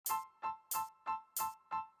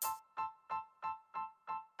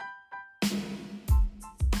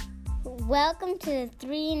Welcome to the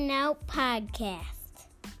Three and Out Podcast.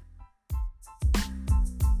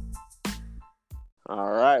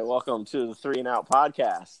 All right, welcome to the Three and Out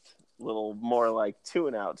Podcast. A little more like Two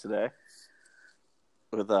and Out today,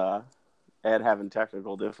 with Ed having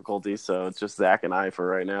technical difficulties, so it's just Zach and I for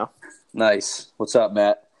right now. Nice. What's up,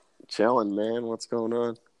 Matt? Chilling, man. What's going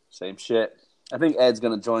on? Same shit. I think Ed's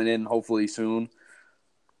going to join in hopefully soon.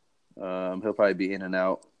 He'll probably be in and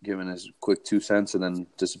out, giving his quick 2 cents and then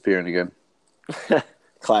disappearing again.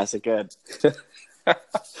 Classic Ed.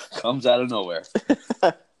 Comes out of nowhere.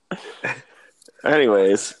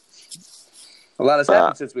 Anyways. A lot has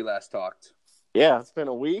happened since we last talked. Yeah, it's been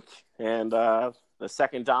a week, and the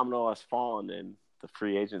second domino has fallen in the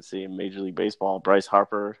free agency in Major League Baseball. Bryce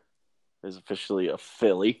Harper is officially a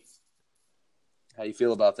Philly. How you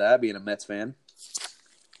feel about that, being a Mets fan?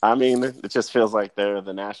 I mean, it just feels like they're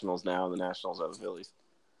the Nationals now, and the Nationals are the Phillies.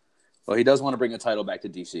 Well, he does want to bring a title back to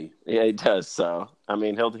D.C. Yeah, he does. So, I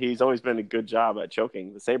mean, he's always been a good job at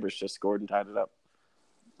choking. The Sabres just scored and tied it up.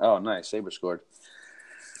 Oh, nice. Sabres scored.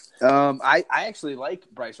 I actually like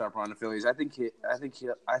Bryce Harper on the Phillies. I think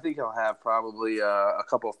he'll have probably a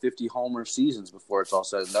couple of 50-homer seasons before it's all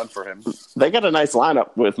said and done for him. They got a nice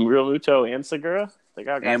lineup with Realmuto and Segura. They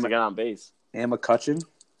got guys to get on base. And McCutchen.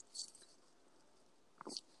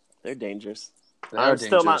 They're dangerous. I'm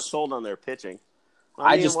still not sold on their pitching.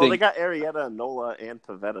 I think they got Arrieta, Nola, and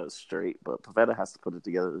Pivetta straight, but Pivetta has to put it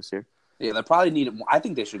together this year. Yeah, they probably need it. I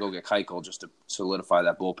think they should go get Keuchel just to solidify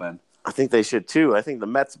that bullpen. I think they should too. I think the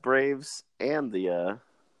Mets, Braves, and the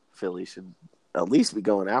Phillies should at least be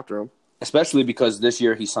going after him. Especially because this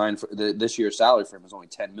year he signed for this year's salary for him is only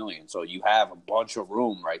 $10 million, so you have a bunch of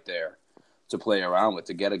room right there to play around with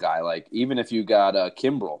to get a guy like. Even if you got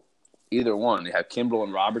Kimbrel, either one, you have Kimbrel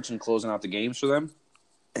and Robertson closing out the games for them.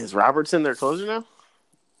 Is Robertson their closer now?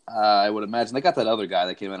 I would imagine they got that other guy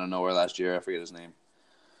that came out of nowhere last year. I forget his name.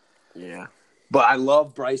 Yeah, but I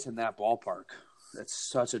love Bryce in that ballpark. That's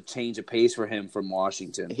such a change of pace for him from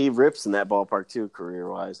Washington. He rips in that ballpark too,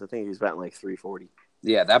 career-wise. I think he's batting like 340.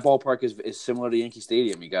 Yeah, that ballpark is similar to Yankee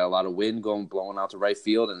Stadium. You got a lot of wind blowing out to right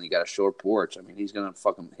field, and you got a short porch. I mean, he's going to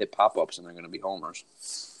fucking hit pop-ups, and they're going to be homers.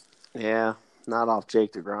 Yeah, not off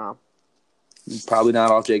Jake DeGrom. Probably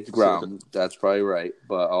not off Jake DeGrom. That's probably right.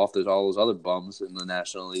 But off there's all those other bums in the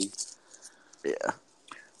National League. Yeah.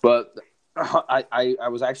 But I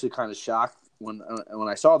was actually kind of shocked when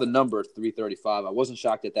I saw the number 335. I wasn't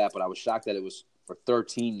shocked at that, but I was shocked that it was for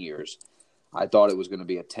 13 years. I thought it was going to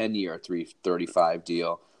be a 10-year 335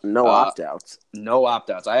 deal. No opt-outs. No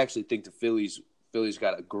opt-outs. I actually think the Phillies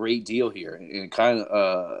got a great deal here. And kind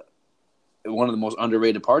of one of the most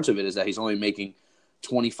underrated parts of it is that he's only making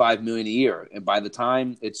 $25 million a year. And by the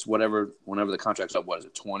time it's whenever the contract's up, what is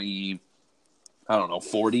it, 20, I don't know,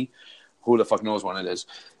 40? Who the fuck knows when it is?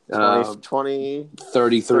 20,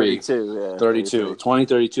 33. 32, yeah. 32.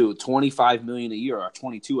 2032. $25 million a year, or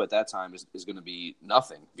 22 at that time is going to be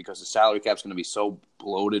nothing because the salary cap's going to be so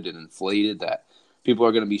bloated and inflated that people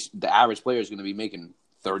are going to be – the average player is going to be making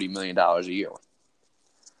 $30 million a year.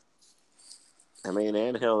 I mean,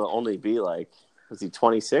 and he'll only be like – was he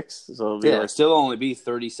 26? So it'll still only be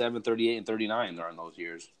 37, 38, and 39 during those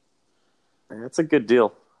years. That's a good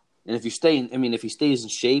deal. And if he stays in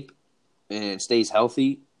shape and stays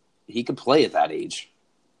healthy, he could play at that age.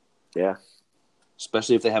 Yeah.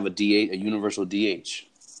 Especially if they have a universal DH.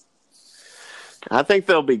 I think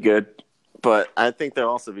they'll be good, but I think they'll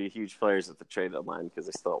also be huge players at the trade deadline because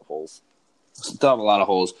they still have holes. Still have a lot of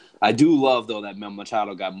holes. I do love, though, that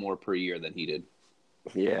Machado got more per year than he did.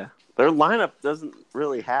 Yeah. Their lineup doesn't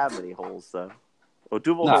really have any holes, though.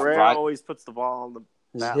 Odubel Herrera always puts the ball on the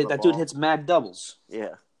bat. That dude hits mad doubles.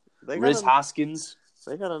 Yeah. Riz Hoskins.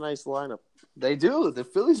 They got a nice lineup. They do. The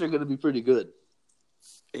Phillies are going to be pretty good.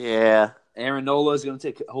 Yeah. Aaron Nola is going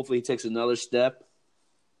to hopefully he takes another step.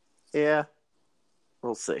 Yeah.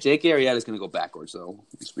 We'll see. Jake Arrieta is going to go backwards, though.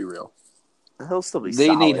 Let's be real. He'll still be They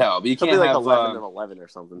solid. need help. You can't be like have 11 and 11 or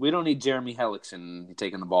something. We don't need Jeremy Hellickson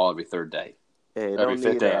taking the ball every third day. Yeah, you don't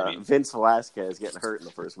need Vince Velasquez getting hurt in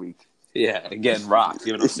the first week. Yeah, and getting rocked,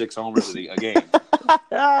 giving up 6 homers a game.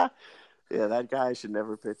 Yeah, that guy should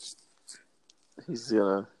never pitch. He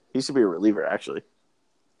should be a reliever, actually.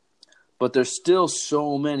 But there's still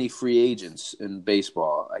so many free agents in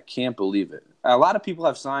baseball. I can't believe it. A lot of people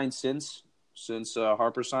have signed since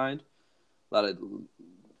Harper signed. Since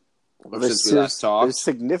we last talked. There's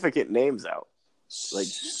significant names out. Like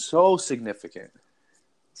so significant.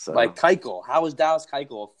 So. Like Keuchel. How is Dallas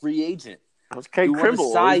Keuchel a free agent? That was Kate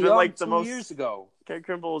Krimble. Cy Young like 2 years ago. Kate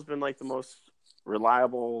Krimble has been like the most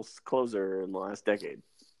reliable closer in the last decade.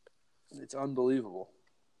 It's unbelievable.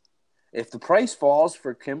 If the price falls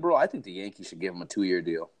for Kimbrel, I think the Yankees should give him a 2-year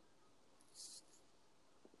deal.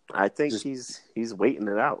 I think he's waiting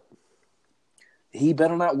it out. He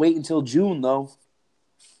better not wait until June, though.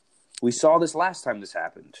 We saw this last time this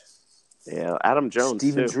happened. Yeah, Adam Jones,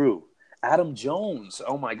 Steven too. Drew. Adam Jones.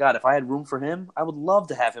 Oh, my God. If I had room for him, I would love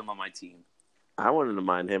to have him on my team. I wouldn't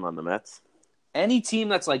mind him on the Mets. Any team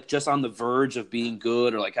that's like just on the verge of being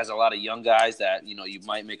good or like has a lot of young guys that, you know, you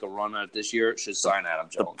might make a run at this year should sign Adam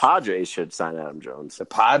Jones. The Padres should sign Adam Jones. The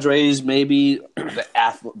Padres, maybe.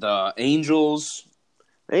 The Angels.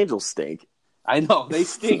 The Angels stink. I know, they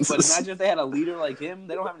stink, but imagine if they had a leader like him.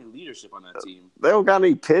 They don't have any leadership on that team. They don't got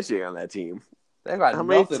any pitching on that team. They got How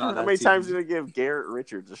nothing on that team. How many times did they give Garrett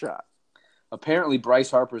Richards a shot? Apparently,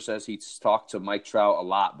 Bryce Harper says he's talked to Mike Trout a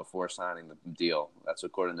lot before signing the deal. That's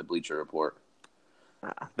according to Bleacher Report.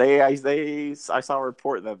 I saw a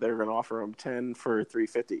report that they're going to offer him 10 for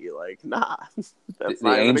 $350. Like, nah, that's The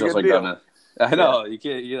not Angels a are good deal. gonna. I know you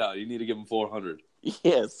can't. You know you need to give him 400.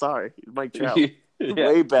 Yeah, sorry, Mike Trout, Yeah.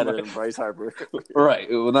 way better than Bryce Harper. Right,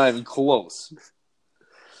 well, not even close.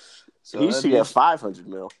 So He should get $500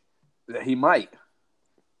 million. He might.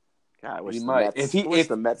 God, I wish He the might. Mets, If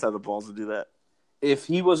the Mets had the balls to do that. If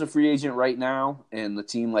he was a free agent right now, and the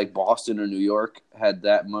team like Boston or New York had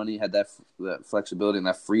that money, had that flexibility and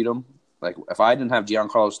that freedom, like if I didn't have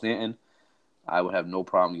Giancarlo Stanton, I would have no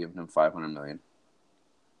problem giving him $500 million.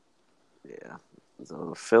 Yeah. So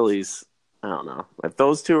the Phillies, I don't know. If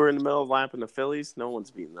those two are in the middle of lapping the Phillies, no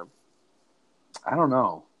one's beating them. I don't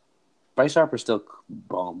know. Bryce Harper's still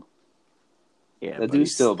bum. Yeah, That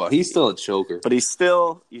dude's still bum. He's still a choker. But you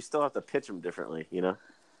still have to pitch him differently, you know?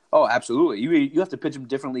 Oh, absolutely. You have to pitch him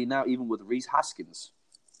differently now, even with Rhys Hoskins.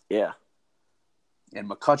 Yeah. And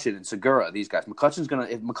McCutchen and Segura, these guys. If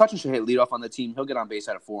McCutchen should hit leadoff on the team, he'll get on base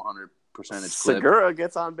at a 400% clip. Segura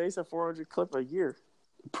gets on base at 400 clip a year.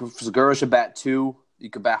 Segura should bat 2. You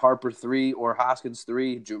could bat Harper 3 or Hoskins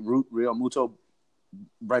 3. Real Muto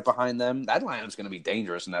right behind them. That lineup's going to be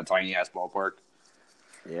dangerous in that tiny ass ballpark.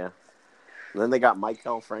 Yeah. And then they got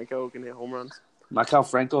Maikel Franco who can hit home runs. Maikel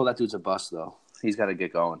Franco, that dude's a bust though. He's got to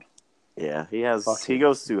get going. Yeah, he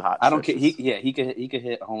goes too hot. I don't care. He could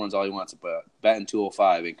hit home runs all he wants, but batting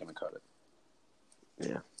 205 ain't going to cut it.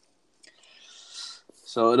 Yeah.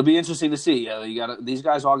 So it'll be interesting to see. These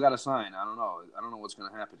guys all got to sign. I don't know what's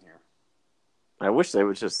going to happen here. I wish they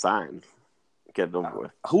would just sign, get it over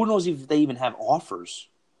with. Who knows if they even have offers?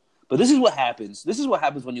 But this is what happens. This is what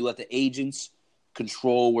happens when you let the agents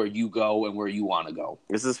control where you go and where you want to go.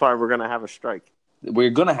 This is why we're going to have a strike.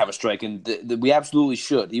 We're going to have a strike, and we absolutely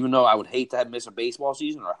should, even though I would hate to miss a baseball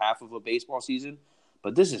season or half of a baseball season.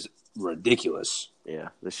 But this is ridiculous. Yeah,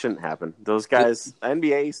 this shouldn't happen. Those guys,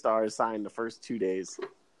 NBA stars signed the first 2 days.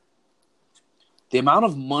 The amount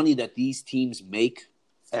of money that these teams make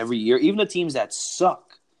every year, even the teams that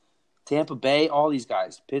suck, Tampa Bay, all these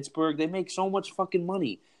guys, Pittsburgh, they make so much fucking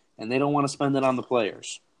money, and they don't want to spend it on the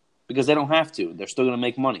players because they don't have to. They're still going to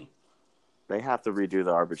make money. They have to redo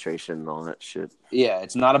the arbitration and all that shit. Yeah,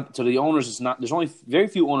 it's not to the owners. It's not. There's only very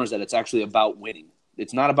few owners that it's actually about winning.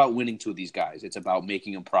 It's not about winning to these guys. It's about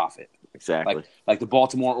making a profit. Exactly. Like the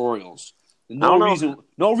Baltimore Orioles. No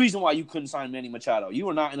reason why you couldn't sign Manny Machado. You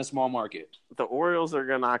are not in a small market. The Orioles are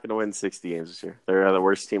not going to win 60 games this year. They're the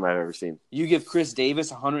worst team I've ever seen. You give Chris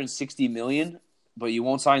Davis $160 million, but you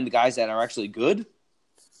won't sign the guys that are actually good?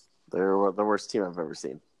 They're the worst team I've ever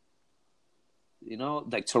seen. You know,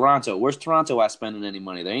 like Toronto. Where's Toronto at spending any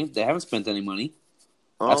money? They haven't spent any money.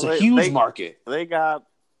 That's a huge market. They got,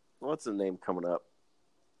 what's the name coming up?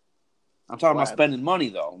 I'm talking about spending money,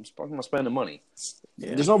 though. I'm talking about spending money.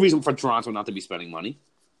 Yeah. There's no reason for Toronto not to be spending money.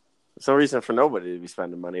 There's no reason for nobody to be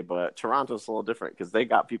spending money, but Toronto's a little different because they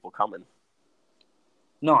got people coming.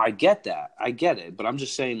 No, I get that. I get it, but I'm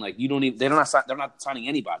just saying, like, they're not signing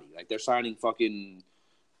anybody. Like, they're signing fucking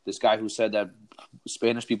this guy who said that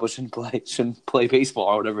Spanish people shouldn't play baseball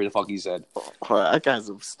or whatever the fuck he said. Oh, that guy's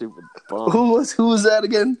a stupid bum. Who was that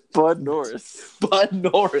again? Bud Norris. Bud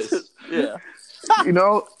Norris. Yeah. You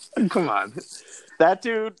know, come on. That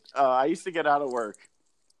dude, I used to get out of work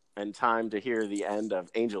in time to hear the end of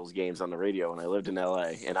Angels games on the radio when I lived in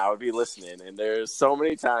LA, and I would be listening, and there's so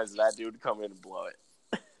many times that dude would come in and blow it.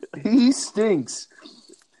 He stinks.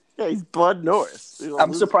 Yeah, he's Bud Norris.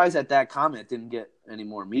 I'm surprised that comment didn't get any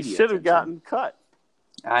more media. He should have gotten cut.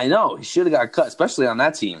 I know. He should have got cut, especially on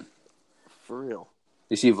that team. For real.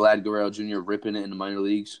 You see Vlad Guerrero Jr. ripping it in the minor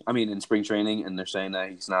leagues. I mean, in spring training, and they're saying that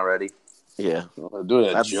he's not ready. Yeah.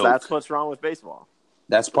 Joke. That's what's wrong with baseball.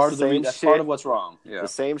 That's part of what's wrong. Yeah. The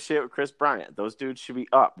same shit with Chris Bryant. Those dudes should be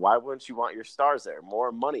up. Why wouldn't you want your stars there?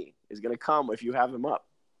 More money is going to come if you have them up.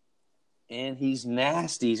 and he's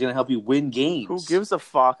nasty. He's going to help you win games. Who gives a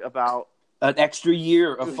fuck about an extra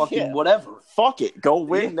year of fucking whatever? Fuck it. Go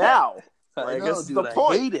win now. I know, that's dude. the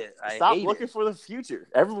point. I hate it. Stop looking for the future.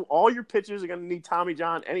 All your pitchers are going to need Tommy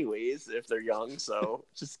John anyways if they're young, so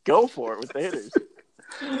just go for it with the hitters.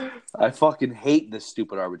 I fucking hate this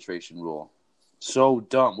stupid arbitration rule. So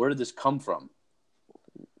dumb. Where did this come from?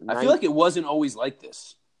 I feel like it wasn't always like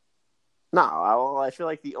this. No, I feel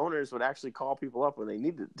like the owners would actually call people up when they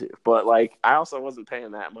needed to. But, like, I also wasn't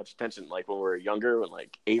paying that much attention, like, when we were younger, when,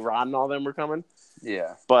 like, A-Rod and all them were coming.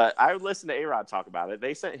 Yeah. But I would listen to A-Rod talk about it.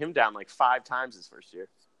 They sent him down, like, 5 times his first year.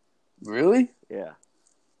 Really? Yeah.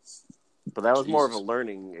 But that was more of a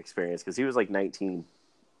learning experience because he was, like, 19.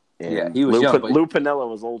 And yeah, he was young. Lou Piniella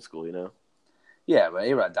was old school, you know? Yeah, but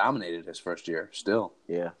A-Rod dominated his first year still.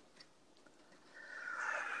 Yeah.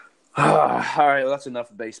 All right, well, that's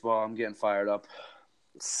enough of baseball. I'm getting fired up.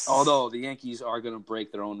 Although the Yankees are going to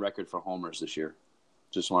break their own record for homers this year.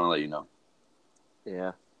 Just want to let you know.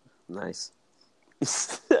 Yeah. Nice.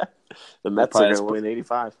 The Mets are going to win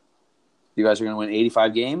 85. You guys are going to win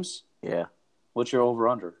 85 games? Yeah. What's your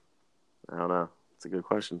over-under? I don't know. It's a good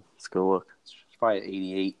question. Let's go look. It's probably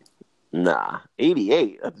 88. Nah.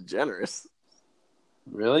 88? That's generous.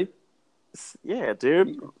 Really? Yeah,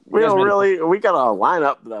 dude. We got a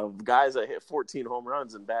lineup of guys that hit 14 home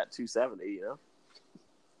runs and bat 270, you know?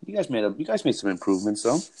 You guys made some improvements,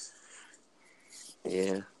 though.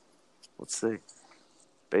 Yeah. Let's see.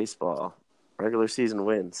 Baseball. Regular season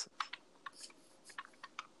wins.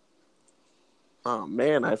 Oh,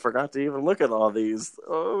 man, I forgot to even look at all these.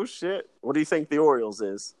 Oh, shit. What do you think the Orioles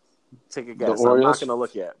is? Take a guess. I'm not going to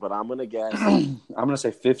look yet, but I'm going to guess. I'm going to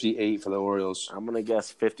say 58 for the Orioles. I'm going to guess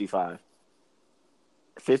 55.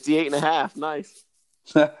 58 and a half. Nice.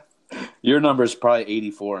 Your number is probably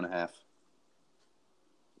 84 and a half.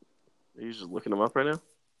 Are you just looking them up right now?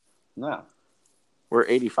 No. We're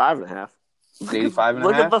 85 and a half. 85 and a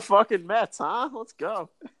half? Look at the fucking Mets, huh? Let's go.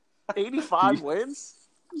 85 wins?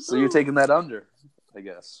 So you're taking that under, I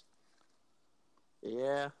guess.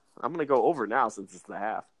 Yeah. I'm going to go over now since it's the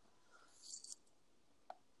half.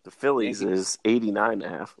 The Phillies is 89 and a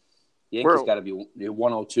half. Yankees got to be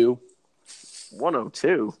 102.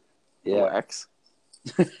 102? Yeah. X.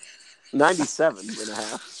 97 and a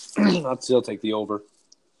half. I'd still take the over.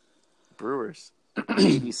 Brewers,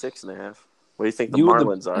 86 and a half. What do you think the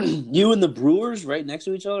Marlins are? You and the Brewers right next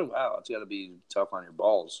to each other? Wow, it's got to be tough on your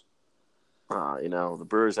balls. The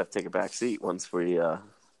Brewers have to take a back seat once we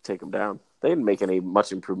take them down. They didn't make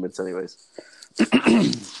much improvements anyways.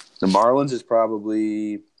 The Marlins is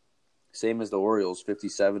probably same as the Orioles,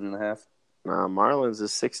 57 and a half. Marlins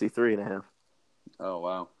is 63 and a half. Oh,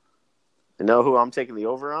 wow. You know who I'm taking the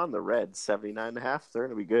over on? The Reds, 79 and a half. They're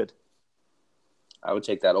going to be good. I would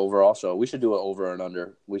take that over also. We should do an over and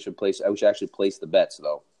under. We should actually place the bets,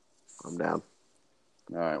 though. I'm down.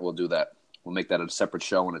 All right, we'll do that. We'll make that a separate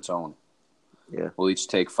show on its own. Yeah. We'll each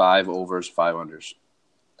take 5 overs, 5 unders.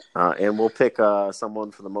 And we'll pick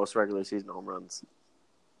someone for the most regular season home runs.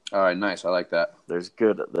 All right, nice. I like that. There's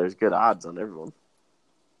good odds on everyone.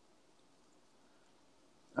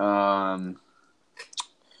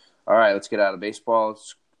 All right, let's get out of baseball.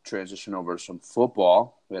 Let's transition over to some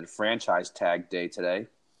football. We had a franchise tag day today.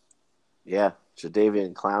 Yeah,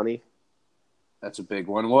 Jadeveon Clowney. That's a big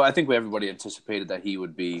one. Well, I think everybody anticipated that he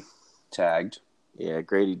would be tagged. Yeah,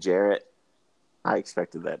 Grady Jarrett. I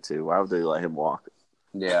expected that too. Why would they let him walk?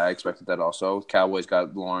 Yeah, I expected that also. Cowboys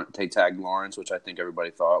got they tagged Lawrence, which I think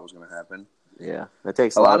everybody thought was going to happen. Yeah, that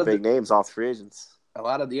takes a lot of big names off free agents. A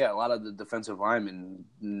lot of the defensive linemen.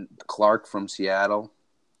 Clark from Seattle.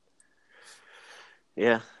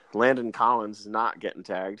 Yeah, Landon Collins is not getting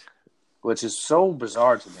tagged. Which is so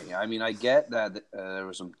bizarre to me. I mean, I get that there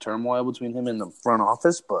was some turmoil between him and the front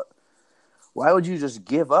office, but why would you just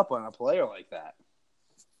give up on a player like that?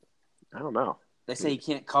 I don't know. They say he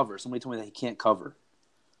can't cover. Somebody told me that he can't cover.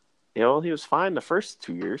 Yeah, well, he was fine the first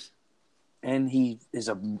 2 years. And he's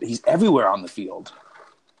everywhere on the field.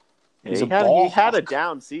 Yeah, he had a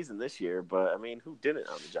down season this year, but, I mean, who didn't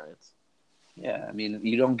on the Giants? Yeah, I mean,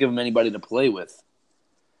 you don't give him anybody to play with.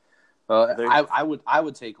 I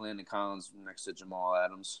would take Landon Collins next to Jamal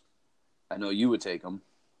Adams. I know you would take him.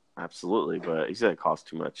 Absolutely, but he said it costs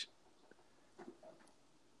too much.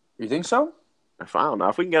 You think so? I don't know.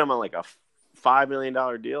 If we can get him on like a $5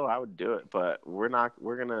 million deal, I would do it. But we're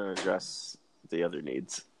gonna address the other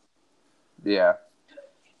needs. Yeah.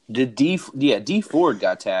 D Ford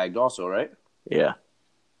got tagged also, right? Yeah.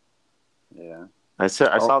 Yeah. I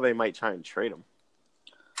saw they might try and trade him.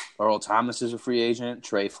 Earl Thomas is a free agent.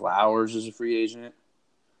 Trey Flowers is a free agent.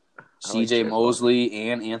 C.J. Mosley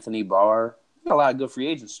and Anthony Barr. Got a lot of good free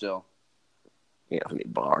agents still. Anthony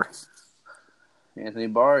Barr. Anthony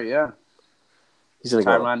Barr, yeah. He's gonna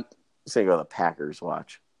go. Tyrann, He's gonna go to the Packers.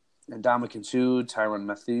 Watch. Ndamukong Suh, Tyrann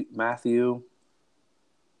Mathieu.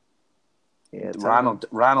 Yeah,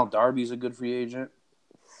 Ronald Darby's a good free agent.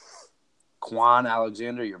 Quan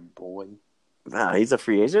Alexander, your boy. Nah, he's a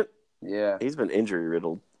free agent. Yeah. He's been injury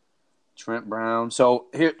riddled. Trent Brown. So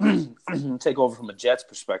here, take over from a Jets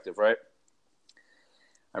perspective, right?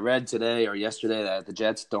 I read today or yesterday that the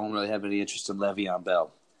Jets don't really have any interest in Le'Veon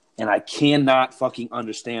Bell. And I cannot fucking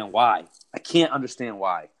understand why. I can't understand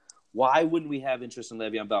why. Why wouldn't we have interest in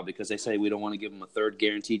Le'Veon Bell? Because they say we don't want to give him a third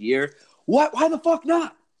guaranteed year. What? Why the fuck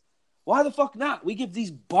not? Why the fuck not? We give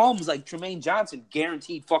these bums like Tremaine Johnson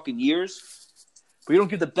guaranteed fucking years. But you don't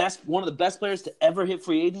give one of the best players to ever hit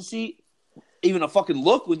free agency even a fucking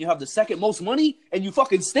look when you have the second most money and you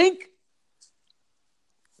fucking stink?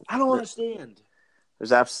 I don't understand.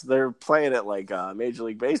 They're playing it like Major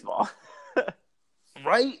League Baseball.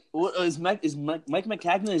 Right? Is Mike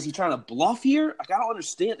Maccagnan, is he trying to bluff here? Like, I don't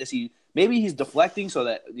understand. Maybe he's deflecting so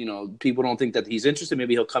that, people don't think that he's interested.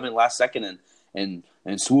 Maybe he'll come in last second and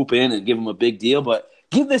swoop in and give him a big deal. But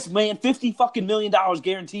give this man $50 fucking million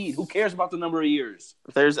guaranteed. Who cares about the number of years?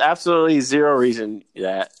 There's absolutely zero reason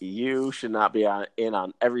that you should not be in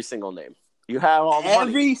on every single name. You have all the money.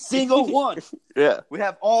 Every single one. Yeah. We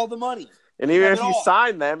have all the money. And even if you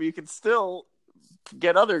sign them, you can still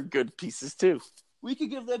get other good pieces too. We could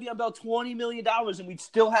give Le'Veon Bell $20 million and we'd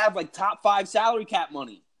still have like top 5 salary cap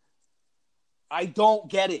money. I don't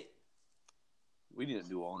get it. We need a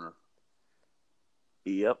new owner.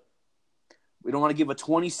 Yep. We don't want to give a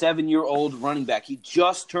 27-year-old running back. He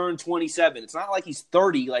just turned 27. It's not like he's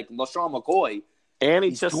 30 like LaShawn McCoy. And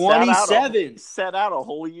he's just 27. Set out a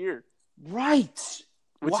whole year. Right.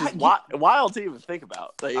 Which is wild to even think think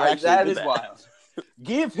about. That is wild.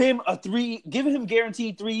 Give him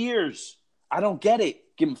guaranteed 3 years. I don't get it.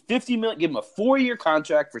 Give him $50 million. Give him a 4-year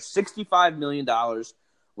contract for $65 million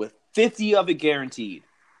with 50 of it guaranteed.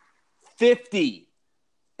 50.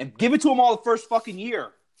 And give it to him all the first fucking year.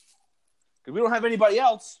 Because we don't have anybody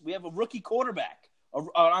else. We have a rookie quarterback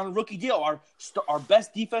on a rookie deal. Our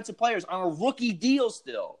best defensive players on a rookie deal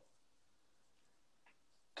still.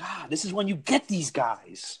 God, this is when you get these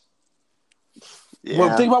guys. Yeah.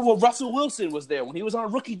 Well, think about when Russell Wilson was there when he was on a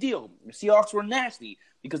rookie deal. The Seahawks were nasty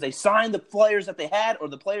because they signed the players that they had or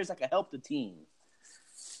the players that could help the team.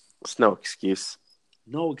 It's no excuse.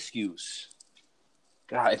 No excuse.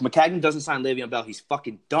 God, if Maccagnan doesn't sign Le'Veon Bell, he's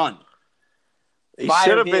fucking done. He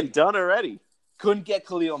should have been done already. Couldn't get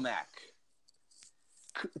Khalil Mack.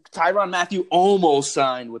 Tyrann Mathieu almost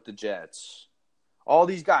signed with the Jets. All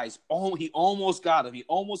these guys, he almost got him. He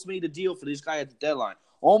almost made a deal for this guy at the deadline.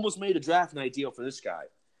 Almost made a draft night deal for this guy.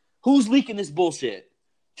 Who's leaking this bullshit?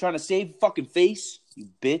 Trying to save fucking face? You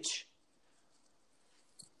bitch.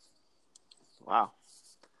 Wow.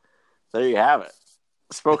 There you have it.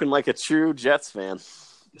 Spoken like a true Jets fan.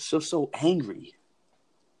 So angry.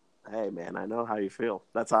 Hey, man, I know how you feel.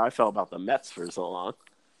 That's how I felt about the Mets for so long.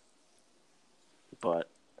 But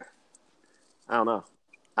I don't know.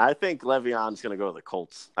 I think Le'Veon's going to go to the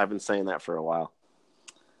Colts. I've been saying that for a while.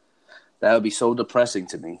 That would be so depressing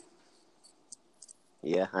to me.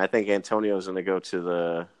 Yeah, I think Antonio's going to go to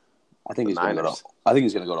the I think he's going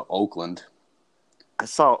to go to Oakland. I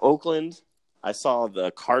saw Oakland. I saw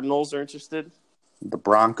the Cardinals are interested. The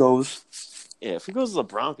Broncos. Yeah, if he goes to the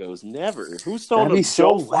Broncos, never. Who's throwing a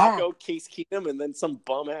so Joe Flacco, Case Keenum, and then some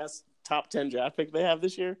bum-ass top 10 draft pick they have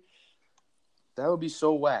this year? That would be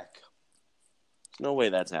so whack. There's no way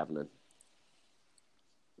that's happening.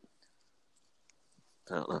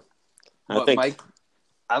 I don't know.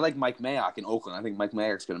 I like Mike Mayock in Oakland. I think Mike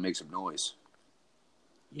Mayock's going to make some noise.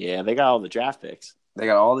 Yeah, they got all the draft picks. They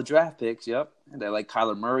got all the draft picks, yep. And they like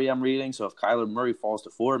Kyler Murray, I'm reading. So if Kyler Murray falls to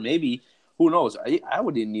 4, maybe, who knows? I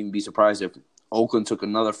wouldn't even be surprised if Oakland took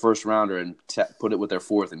another first-rounder and put it with their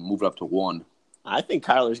 4th and moved up to 1. I think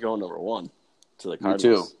Kyler's going number 1 to the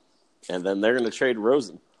Cardinals. Me too. And then they're going to trade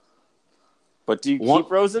Rosen. But do you keep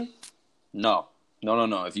Rosen? No.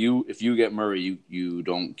 If you get Murray, you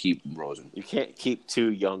don't keep Rosen. You can't keep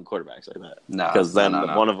 2 young quarterbacks like that. No, because then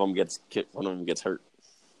one of them gets hurt.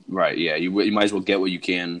 Right? Yeah, you might as well get what you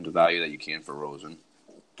can, the value that you can for Rosen.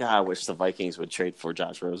 God, I wish the Vikings would trade for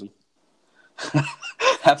Josh Rosen.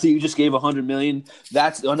 After you just gave $100 million,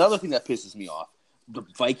 that's another thing that pisses me off. The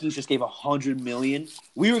Vikings just gave $100 million.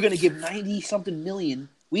 We were going to give 90-something million.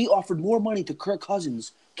 We offered more money to Kirk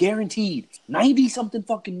Cousins, guaranteed 90-something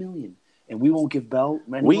fucking million. And we won't give Bell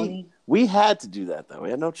any money? We had to do that, though. We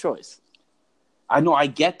had no choice. I know, I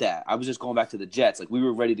get that. I was just going back to the Jets. Like, we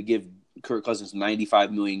were ready to give Kirk Cousins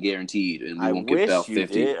 $95 million guaranteed, and we I won't give wish Bell you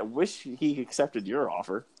 50. did. I wish he accepted your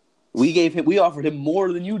offer. We offered him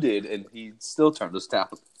more than you did, and he still turned us down.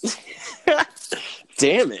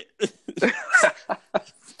 Damn it!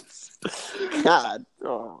 God.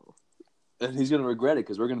 Oh. And he's gonna regret it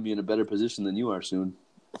because we're gonna be in a better position than you are soon.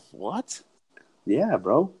 What? Yeah,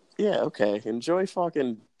 bro. Yeah. Okay. Enjoy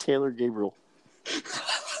fucking Taylor Gabriel.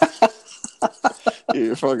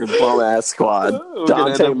 Your fucking bum ass squad,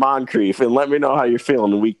 Dante Moncrief, and let me know how you're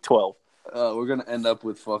feeling in week 12. We're gonna end up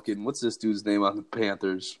with fucking what's this dude's name on the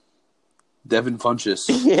Panthers? Devin Funchess.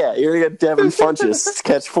 Yeah, you're gonna get Devin Funchess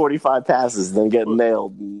catch 45 passes, then get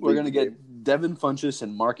nailed. We're gonna get Devin Funchess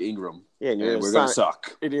and Mark Ingram. Yeah, and we're gonna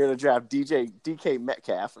suck. And you're gonna draft DK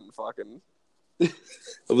Metcalf and fucking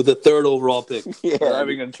with the 3rd overall pick. Yeah, we're not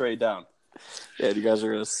even gonna trade down. Yeah, you guys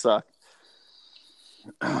are gonna suck.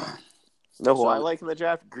 No, who I like in the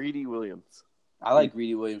draft? Greedy Williams. I like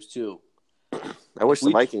Greedy Williams too. I wish the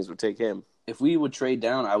Vikings would take him. If we would trade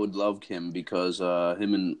down, I would love him because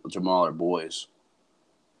him and Jamal are boys.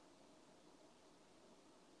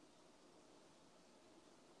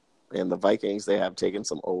 And the Vikings, they have taken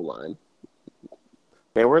some O-line.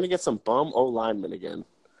 Man, we're going to get some bum O-linemen again.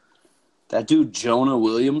 That dude, Jonah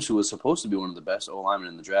Williams, who was supposed to be one of the best O-linemen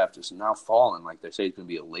in the draft, is now falling. Like, they say he's going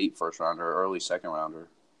to be a late first-rounder or early second-rounder.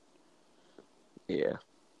 Yeah.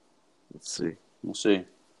 Let's see. We'll see.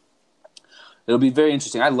 It'll be very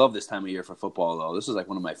interesting. I love this time of year for football, though. This is like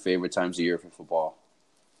one of my favorite times of year for football.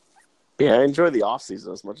 Yeah, I enjoy the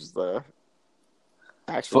offseason as much as the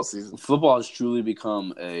actual season. Football has truly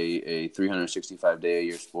become a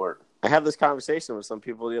 365-day-a-year sport. I had this conversation with some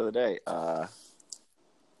people the other day.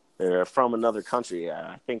 They're from another country.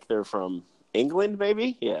 I think they're from England,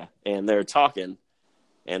 maybe? Yeah. And they're talking.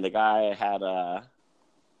 And the guy had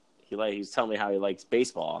he's telling me how he likes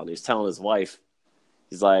baseball. And he's telling his wife,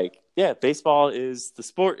 he's like, yeah, baseball is the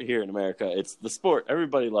sport here in America. It's the sport.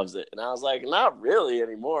 Everybody loves it. And I was like, not really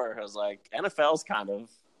anymore. I was like, NFL's kind of,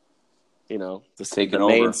 the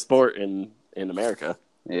main sport in America.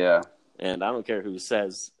 Yeah. And I don't care who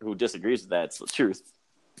disagrees with that. It's the truth.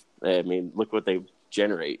 I mean, look what they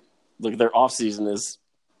generate. Look, their offseason is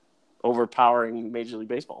overpowering Major League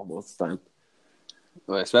Baseball most of the time.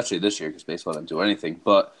 Well, especially this year because baseball didn't do anything.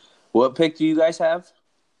 But what pick do you guys have?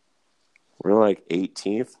 We're like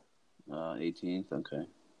 18th. 18th, okay.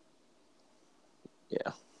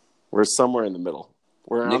 Yeah. We're somewhere in the middle.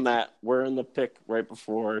 We're on that. We're in the pick right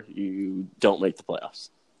before you don't make the playoffs.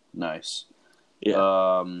 Nice.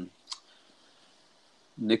 Yeah.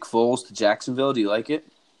 Nick Foles to Jacksonville. Do you like it?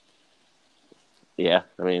 Yeah.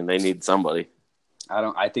 I mean, they need somebody.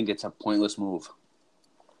 I think it's a pointless move.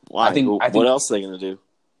 Why? I think what else are they going to do?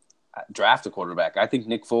 Draft a quarterback. I think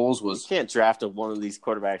Nick Foles was... You can't draft one of these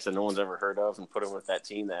quarterbacks that no one's ever heard of and put him with that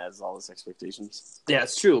team that has all this expectations. Yeah,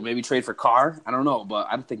 it's true. Maybe trade for Carr. I don't know, but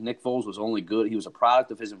I don't think Nick Foles was only good. He was a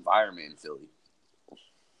product of his environment in Philly.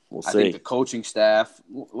 We'll see. I think the coaching staff...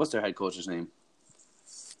 What's their head coach's name?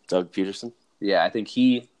 Doug Peterson. Yeah, I think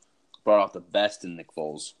he brought out the best in Nick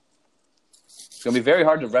Foles. It's going to be very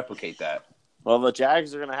hard to replicate that. Well, the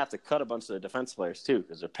Jags are going to have to cut a bunch of the defense players, too,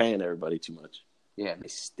 because they're paying everybody too much. Yeah, they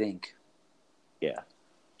stink. Yeah.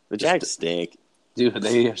 The Jags stink. Dude,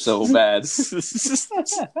 they are so bad.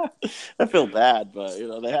 I feel bad, but,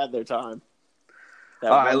 they had their time.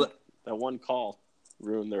 That one call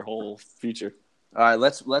ruined their whole future. All right,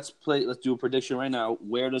 let's do a prediction right now.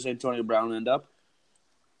 Where does Antonio Brown end up?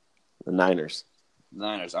 The Niners.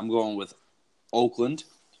 I'm going with Oakland.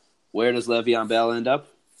 Where does Le'Veon Bell end up?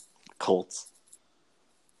 Colts.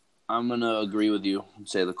 I'm going to agree with you and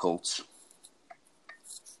say the Colts.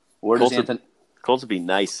 Colts would be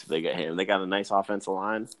nice if they get him. They got a nice offensive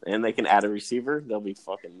line, and they can add a receiver. They'll be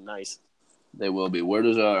fucking nice. They will be. Where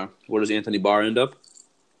does Anthony Barr end up?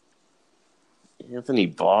 Anthony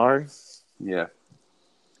Barr? Yeah.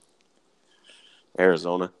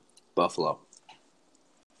 Arizona. Buffalo.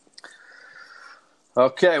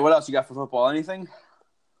 Okay, what else you got for football? Anything?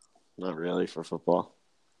 Not really for football.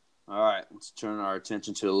 All right, let's turn our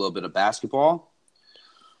attention to a little bit of basketball,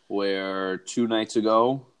 where 2 nights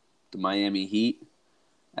ago, the Miami Heat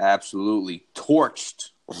absolutely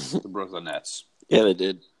torched the Brooklyn Nets. Yeah, they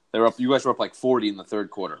did. You guys were up like 40 in the third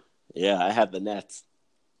quarter. Yeah, I had the Nets.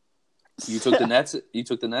 You took the Nets? You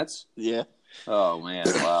took the Nets? Yeah. Oh, man,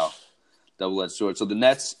 wow. Double-edged sword. So the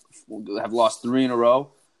Nets have lost 3 in a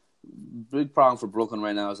row. Big problem for Brooklyn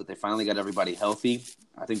right now is that they finally got everybody healthy.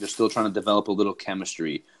 I think they're still trying to develop a little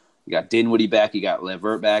chemistry. You got Dinwiddie back. You got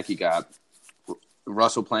LeVert back. You got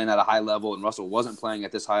Russell playing at a high level, and Russell wasn't playing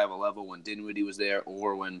at this high of a level when Dinwiddie was there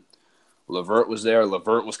or when LeVert was there.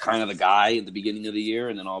 LeVert was kind of the guy at the beginning of the year,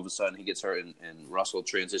 and then all of a sudden he gets hurt, and Russell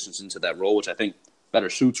transitions into that role, which I think better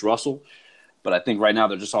suits Russell. But I think right now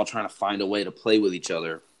they're just all trying to find a way to play with each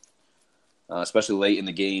other, especially late in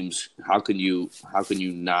the games. How can you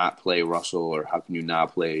not play Russell, or how can you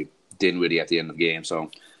not play Dinwiddie at the end of the game? So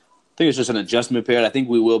I think it's just an adjustment period. I think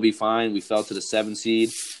we will be fine. We fell to the 7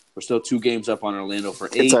 seed. We're still 2 games up on Orlando for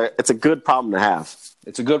 8. It's a good problem to have.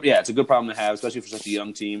 It's a good problem to have, especially for such a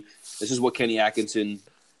young team. This is what Kenny Atkinson's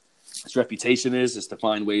reputation is to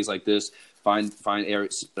find ways like this, find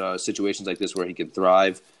situations like this where he can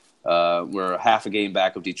thrive. We're half a game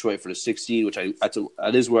back of Detroit for the 6th seed, which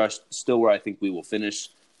that is where I think we will finish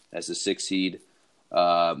as the 6th seed,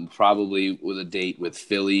 probably with a date with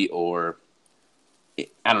Philly or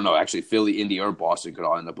I don't know. Actually, Philly, Indy, or Boston could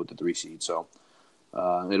all end up with the 3 seed. So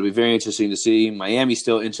it'll be very interesting to see. Miami's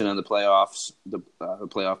still inching on the playoffs, the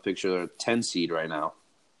playoff picture. They're a 10 seed right now.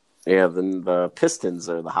 Yeah, the Pistons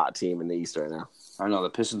are the hot team in the East right now. I know the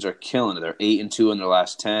Pistons are killing it. They're 8-2 in their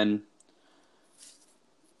last 10.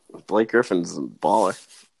 Blake Griffin's a baller.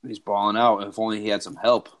 He's balling out. If only he had some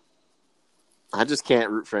help. I just can't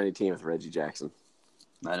root for any team with Reggie Jackson.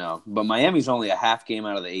 I know, but Miami's only a half game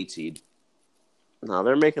out of the 8 seed. No,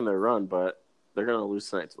 they're making their run, but they're going to lose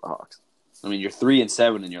tonight to the Hawks. I mean, you're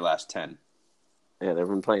 3-7 in your last 10. Yeah, they've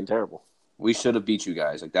been playing terrible. We should have beat you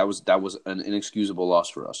guys. Like that was an inexcusable loss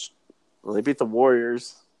for us. Well, they beat the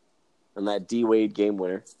Warriors in that D-Wade game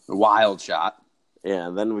winner. A wild shot. Yeah,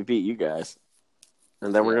 and then we beat you guys.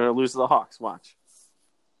 And then we're going to lose to the Hawks. Watch.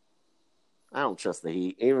 I don't trust the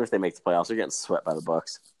Heat. Even if they make the playoffs, they're getting swept by the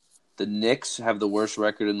Bucks. The Knicks have the worst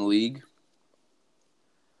record in the league.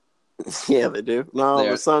 Yeah, they do. No,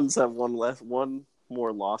 the Suns have one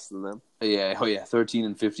more loss than them. Yeah,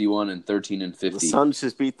 13-51 and 13-50. The Suns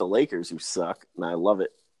just beat the Lakers, who suck, and I love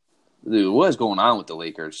it. Dude, what is going on with the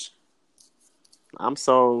Lakers? I'm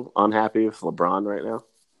so unhappy with LeBron right now.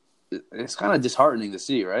 It's kind of disheartening to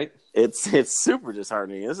see, right? It's super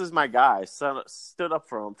disheartening. This is my guy. Stood up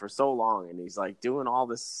for him for so long, and he's like doing all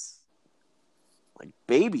this like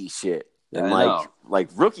baby shit and like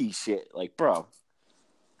rookie shit. Like, bro,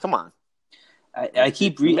 come on. I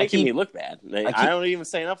keep making me look bad. I don't even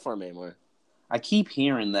stand up for him anymore. I keep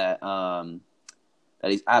hearing that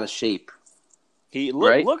he's out of shape.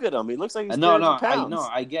 Look at him. He looks like he's 300 pounds.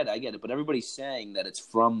 I get it. But everybody's saying that it's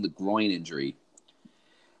from the groin injury.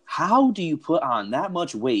 How do you put on that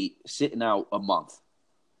much weight sitting out a month?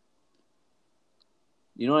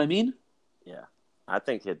 You know what I mean? Yeah. I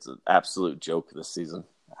think it's an absolute joke this season.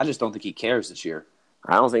 I just don't think he cares this year.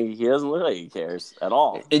 I don't think he doesn't look like he cares at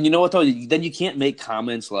all. And you know what, though? Then you can't make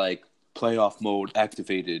comments like playoff mode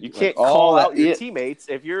activated. You can't call out your teammates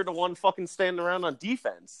if you're the one fucking standing around on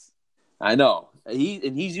defense. I know.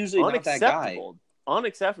 He's usually not that guy.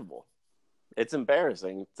 Unacceptable. It's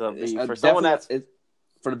embarrassing to be for someone that's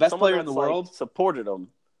for the best player in the world. Supported him.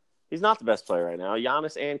 He's not the best player right now.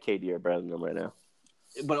 Giannis and KD are better than him right now.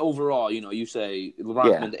 But overall, you say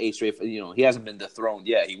LeBron's been to 8 straight. He hasn't been dethroned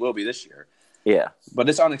yet. He will be this year. Yeah. But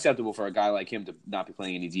it's unacceptable for a guy like him to not be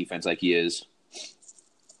playing any defense like he is.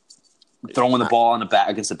 Throwing the ball on the back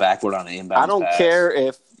against the backboard on an inbound pass. I don't care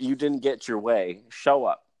if you didn't get your way. Show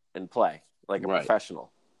up and play like a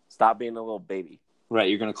professional. Stop being a little baby. Right,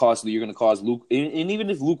 you're going to cause Luke, and even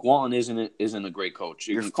if Luke Walton isn't a great coach,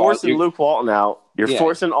 you're forcing Luke Walton out. You're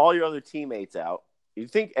forcing all your other teammates out. You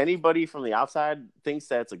think anybody from the outside thinks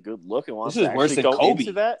that's a good look and wants to actually go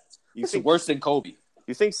into that? This is worse than Kobe.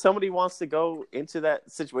 You think somebody wants to go into that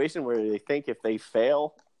situation where they think if they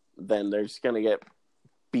fail, then they're just going to get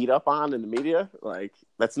beat up on in the media? Like,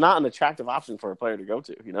 that's not an attractive option for a player to go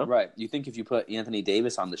to, you know? Right. You think if you put Anthony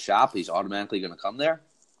Davis on the shop, he's automatically going to come there?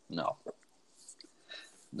 No.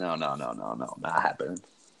 No, not happening.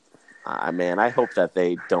 Man, I hope that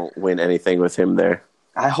they don't win anything with him there.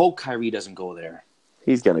 I hope Kyrie doesn't go there.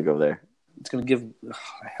 He's going to go there. It's going to give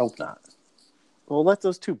 – I hope not. Well, let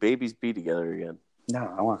those two babies be together again.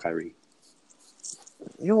 No, I want Kyrie.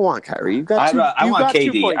 You don't want Kyrie. You got I want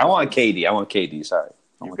KD. I want KD. Sorry.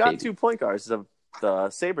 You've got 2 point guards. The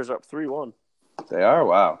Sabres are up 3-1. They are?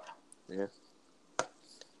 Wow. Yeah.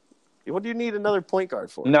 What do you need another point guard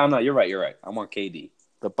for? No, you're right. I want KD.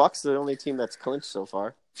 The Bucks are the only team that's clinched so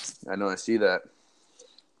far. I know. I see that.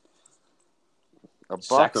 The Bucks.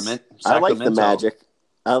 Sacramento. I like the Magic.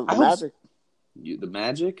 Magic. The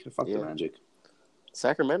Magic? Fuck the Magic.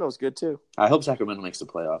 Sacramento's good too. I hope Sacramento makes the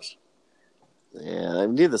playoffs. Yeah, I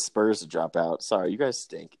need the Spurs to drop out. Sorry, you guys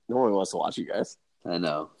stink. No one wants to watch you guys. I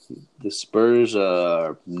know. The Spurs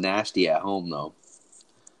are nasty at home, though.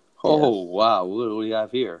 Oh, wow. What do we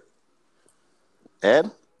have here?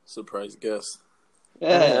 Ed? Surprise guest.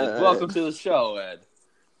 Ed, welcome to the show, Ed.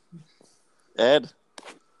 Ed,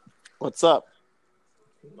 what's up?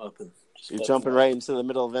 Nothing. Just You're fucking jumping off. right into the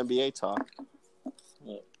middle of NBA talk.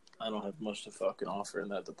 I don't have much to fucking offer in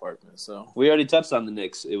that department. So We already touched on the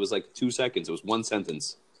Knicks. It was like 2 seconds. It was one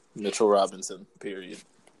sentence. Mitchell Robinson, period.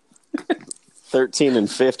 13 and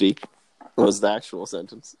 50 was the actual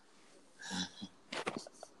sentence.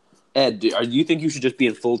 Ed, do you think you should just be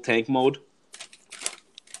in full tank mode?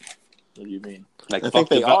 What do you mean? Like, I think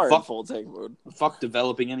they are in fuck, full tank mode. fuck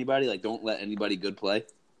developing anybody. Like, don't let anybody good play.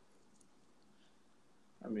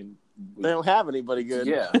 I mean, They don't have anybody good.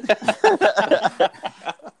 yeah.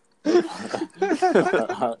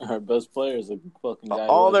 our best players are fucking guys.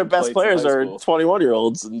 All their best players are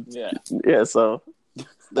 21-year-olds. And Yeah, so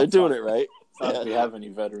they're doing it right. it's not like we have any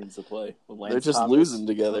veterans to play. With Lance They're just Thomas, losing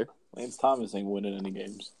together. Lance Thomas ain't winning any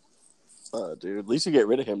games. Dude, at least you get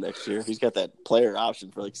rid of him next year. He's got that player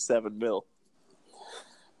option for like $7 million.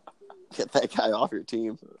 Get that guy off your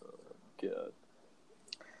team. God.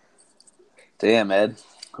 Damn, Ed.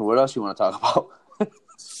 What else you want to talk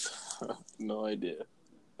about? No idea.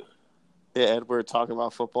 Yeah, Ed, we're talking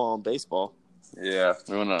about football and baseball. Yeah,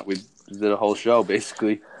 we did a whole show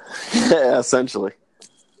basically. Yeah, essentially.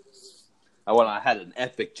 I had an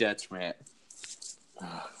epic Jets rant.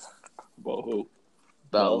 Well, who?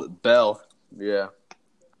 Bell, yeah.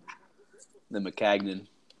 Then McCagnon.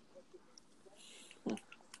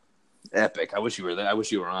 Epic. I wish you were there. I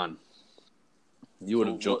wish you were on. You would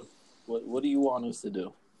have joined What do you want us to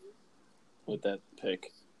do with that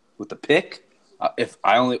pick? with the pick. If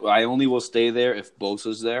I only will stay there if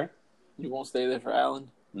Bosa's there. You won't stay there for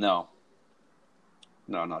Allen? No.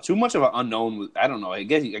 Too much of an unknown. I don't know. I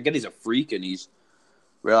get he's a freak and he's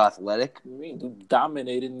real athletic. What do you mean? He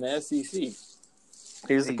dominated in the SEC.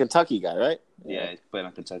 He was the Kentucky guy, right? Yeah, he played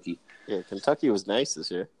on Kentucky. Yeah, Kentucky was nice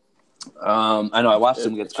this year. I know. I watched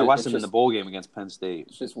him. It's I watched him in just- the bowl game against Penn State.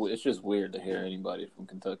 It's just weird to hear anybody from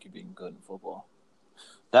Kentucky being good in football.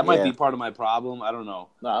 That might Yeah. be part of my problem. I don't know.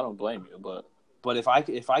 No, I don't blame you, but If I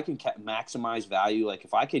can maximize value, like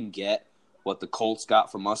if I can get what the Colts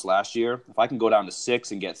got from us last year, if I can go down to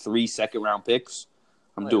 6 and get 3 second-round picks,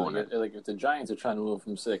 I'm doing it. Like if the Giants are trying to move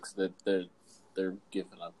from 6, that they're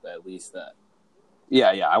giving up at least that. Yeah.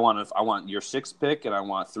 I want your 6th pick and I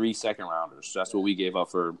want 3 second-rounders. That's what we gave up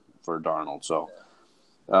for Darnold. So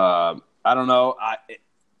I don't know.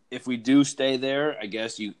 If we do stay there, I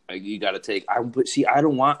guess you got to take. I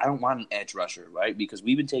don't want an edge rusher, right? Because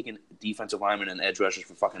we've been taking defensive linemen and edge rushers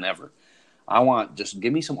for fucking ever. I want just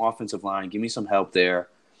give me some offensive line, give me some help there.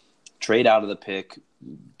 Trade out of the pick,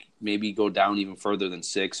 maybe go down even further than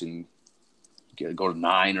 6 and go to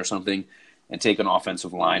 9 or something, and take an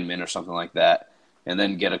offensive lineman or something like that, and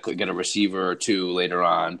then get a receiver or 2 later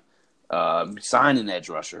on. Sign an edge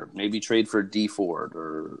rusher, maybe trade for D Ford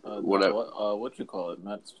or whatever. What you call it?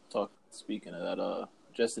 Matt's speaking of that.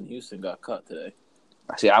 Justin Houston got cut today.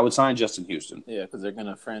 See, I would sign Justin Houston. Yeah, because they're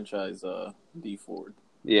gonna franchise D Ford.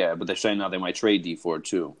 Yeah, but they're saying now they might trade D Ford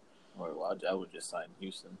too. Or I would just sign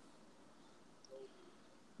Houston.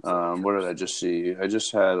 What did I just see? I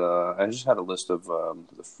just had a list of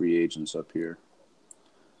the free agents up here.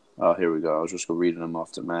 Oh, here we go. I was just reading them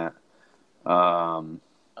off to Matt.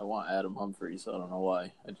 I want Adam Humphries. I don't know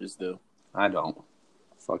why. I just do. I don't.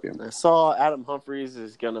 Fuck him. I saw Adam Humphries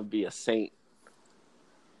is going to be a Saint.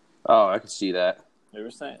 Oh, I could see that. They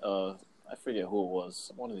were saying, I forget who it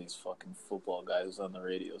was. One of these fucking football guys was on the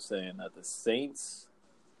radio saying that the Saints,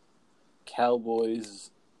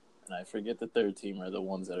 Cowboys, and I forget the third team are the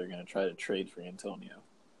ones that are going to try to trade for Antonio.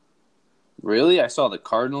 Really? I saw the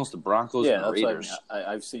Cardinals, the Broncos, Yeah, and the that's what I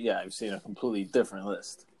Raiders. mean. I've seen a completely different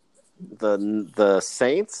list. The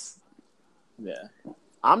Saints, Yeah.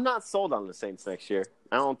 I'm not sold on the Saints next year.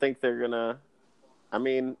 I don't think they're going to – I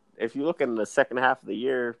mean, if you look in the second half of the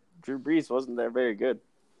year, Drew Brees wasn't there very good.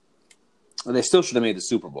 They still should have made the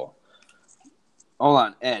Super Bowl. Hold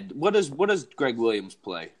on, Ed. What does Greg Williams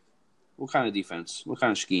play? What kind of defense? What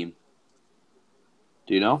kind of scheme?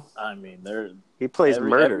 Do you know? I mean, He plays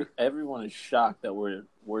murder. everyone is shocked that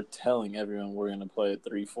we're telling everyone we're going to play a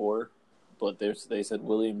 3-4, but they said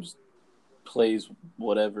Williams plays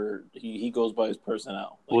whatever he goes by his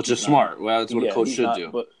personnel, Which is he's smart. Well, that's what a coach he's should not- do.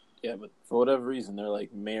 But for whatever reason, they're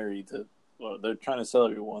like married to. Well, they're trying to tell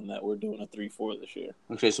everyone that we're doing a 3-4 this year.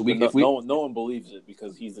 Okay, so But no one believes it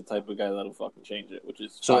because he's the type of guy that'll fucking change it. Which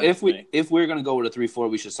is so fine if with me. we're gonna go with a 3-4,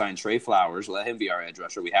 we should sign Trey Flowers. Let him be our edge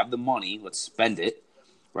rusher. We have the money. Let's spend it.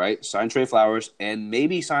 Right? Sign Trey Flowers and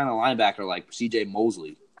maybe sign a linebacker like C.J.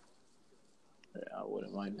 Mosley Yeah, I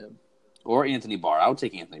wouldn't mind him. or Anthony Barr. I would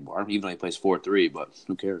take Anthony Barr, even though he plays 4-3. But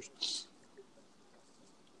who cares?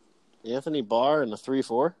 Anthony Barr in a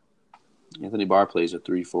 3-4. Anthony Barr plays a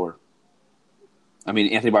 3-4. I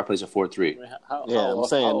mean, Anthony Barr plays a 4-3. I'm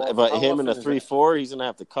saying, but him in a 3-4, he's gonna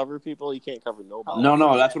have to cover people. He can't cover nobody.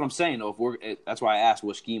 No, that's what I'm saying. Though, that's why I asked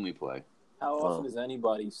what scheme we play. How often is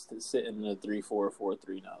anybody sitting in a 3-4,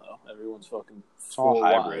 4-3 now? Though everyone's fucking it's all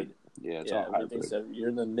wide. hybrid. Yeah, it's all hybrid. You're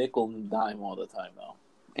in the nickel and dime all the time now.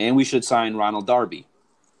 And we should sign Ronald Darby.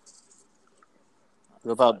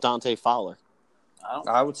 What about Dante Fowler?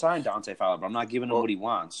 I would sign Dante Fowler, but I'm not giving him what he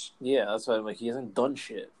wants. Yeah, that's why I'm like, he hasn't done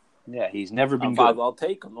shit. Yeah, he's never been good. I'll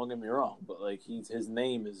take him. Don't get me wrong, but like his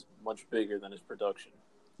name is much bigger than his production.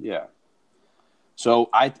 Yeah.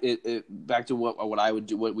 So back to what I would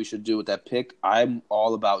do, what we should do with that pick. I'm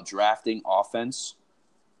all about drafting offense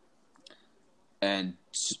and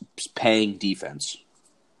paying defense.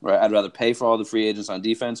 Right? I'd rather pay for all the free agents on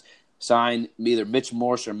defense, sign either Mitch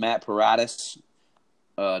Morse or Matt Paradas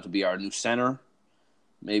to be our new center.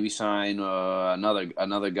 Maybe sign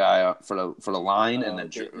another guy for the line, and then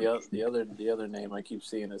the other name I keep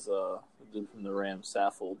seeing is the dude from the Rams,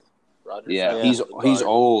 Saffold. Roger. Yeah, Saffold. he's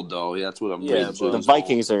old though. That's what I'm. Yeah, but the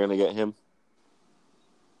Vikings are gonna get him.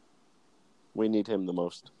 We need him the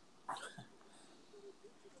most.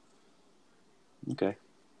 Okay.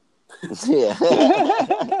 Yeah.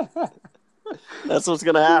 That's what's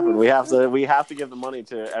gonna happen. We have to give the money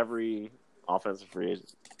to every offensive free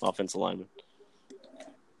agent, offensive lineman.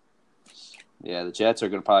 Yeah, the Jets are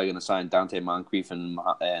probably going to sign Dante Moncrief and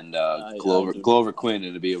Glover Quinn, and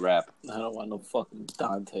it'll be a wrap. I don't want no fucking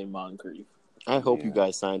Dante Moncrief. I hope you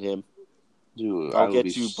guys signed him. Dude, I'll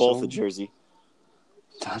get you both a jersey.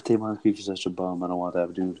 Dante Moncrief is such a bum. I don't want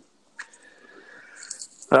that dude.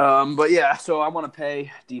 But yeah, so I want to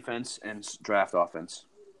pay defense and draft offense.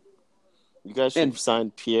 You guys should have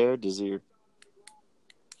signed Pierre Desir.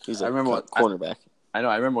 He's a cornerback. I know.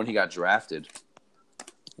 I remember when he got drafted.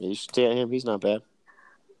 Yeah, you should take him. He's not bad.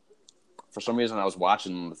 For some reason, I was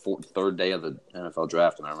watching the third day of the NFL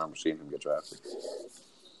draft, and I remember seeing him get drafted.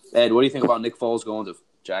 Ed, what do you think about Nick Foles going to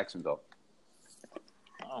Jacksonville?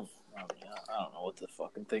 I don't know what to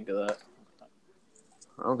fucking think of that.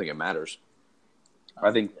 I don't think it matters. I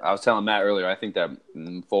was telling Matt earlier, I think that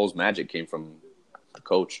Foles' magic came from the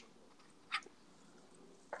coach.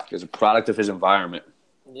 He's a product of his environment.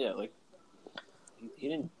 Yeah, like he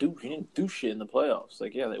didn't do shit in the playoffs.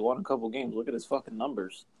 Like, yeah, they won a couple games. Look at his fucking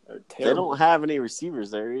numbers. They're terrible. They don't have any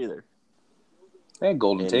receivers there either. They had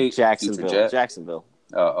Golden Tate, Jacksonville.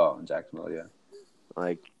 Oh, in Jacksonville, yeah.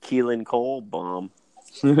 Like Keelan Cole, bomb.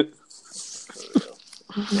 And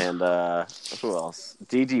who else?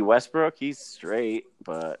 D.G. Westbrook, he's straight,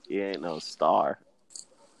 but he ain't no star.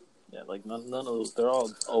 Yeah, like none of those. They're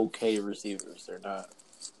all okay receivers. They're not.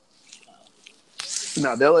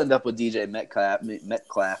 No, they'll end up with DJ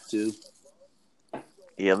Metcalf too.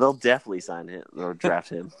 Yeah, they'll definitely sign him. They'll draft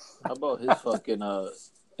him. How about his fucking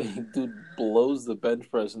dude blows the bench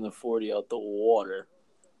press in the 40 out the water.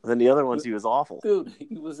 Then the other ones, he was awful. Dude,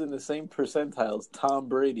 he was in the same percentile as Tom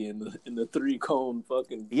Brady in the 3-cone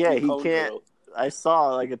fucking. Yeah, he can't. Drill. I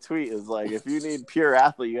saw like a tweet. Is like, if you need pure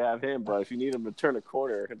athlete, you have him. But if you need him to turn a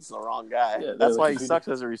corner, it's the wrong guy. Yeah, that's why he sucks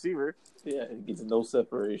as a receiver. Yeah, he gets no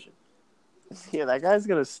separation. Yeah, that guy's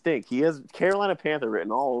gonna stink. He has Carolina Panther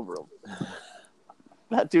written all over him.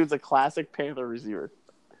 That dude's a classic Panther receiver.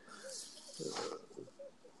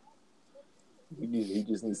 He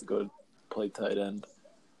just needs to go play tight end.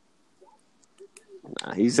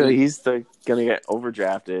 Nah, he's gonna get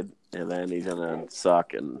overdrafted, and then he's gonna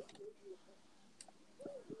suck, and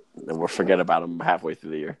then we'll forget about him halfway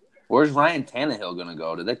through the year. Where's Ryan Tannehill gonna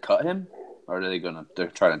go? Did they cut him, or are they're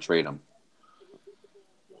trying to trade him?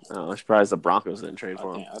 Oh, I'm surprised the Broncos didn't trade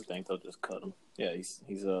for him. I think they'll just cut him. Yeah, he's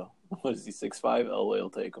what is he, 6'5"? Elway will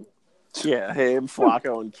take him. Yeah, him,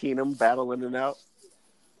 Flacco, and Keenum battling it out.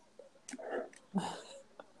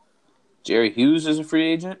 Jerry Hughes is a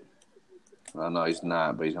free agent? Oh, no, he's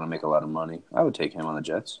not, but he's going to make a lot of money. I would take him on the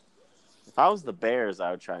Jets. If I was the Bears,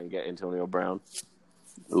 I would try and get Antonio Brown.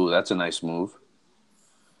 Ooh, that's a nice move.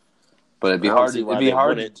 But it'd be hard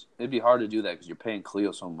to do that because you're paying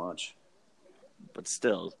Cleo so much. But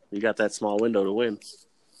still, you got that small window to win.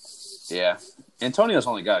 Yeah. Antonio's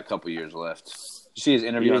only got a couple years left. You see his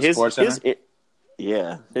interview on SportsCenter?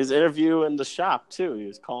 His interview in the shop, too. He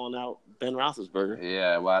was calling out Ben Roethlisberger. Yeah,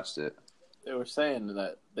 I watched it. They were saying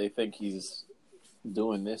that they think he's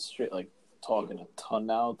doing this straight, like talking a ton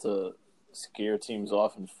now to scare teams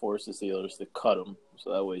off and force the Steelers to cut him,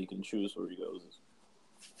 so that way he can choose where he goes.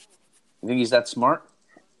 You think he's that smart?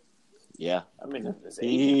 Yeah. I mean,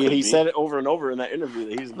 he said it over and over in that interview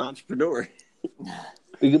that he's an entrepreneur.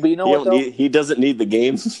 But you know what, he doesn't need the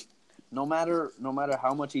game. no matter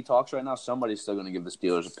how much he talks right now, somebody's still going to give the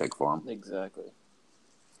Steelers a pick for him. Exactly.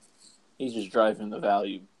 He's just driving the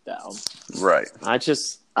value down. Right.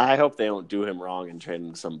 I hope they don't do him wrong and trade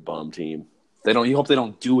him to some bum team. You hope they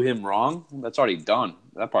don't do him wrong? That's already done.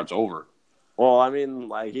 That part's over. Well, I mean,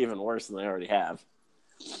 like even worse than they already have.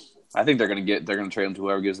 I think they're going to trade him to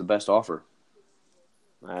whoever gives the best offer.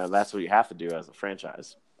 That's what you have to do as a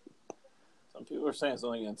franchise. Some people are saying it's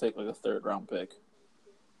only going to take like a third-round pick.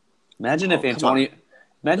 Imagine if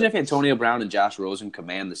Antonio Brown and Josh Rosen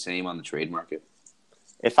command the same on the trade market.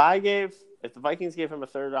 If the Vikings gave him a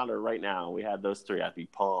third rounder right now, we had those three, I'd be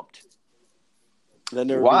pumped. Then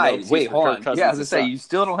there would Why? be no Wait, hold on. Cousins Yeah, I was gonna to say suck. you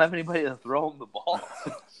still don't have anybody to throw him the ball.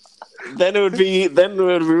 Then it would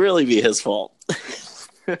really be his fault.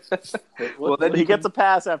 Well, then He gets a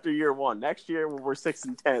pass after year one. Next year when we're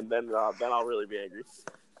 6-10, then I'll really be angry.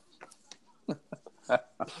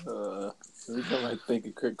 Every time I think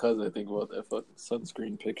of Kirk Cousins, I think about that fucking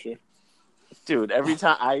sunscreen picture. Dude, every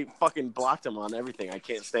time I fucking blocked him on everything. I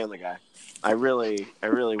can't stand the guy. I really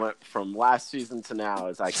went from last season to now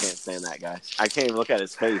as I can't stand that guy. I can't even look at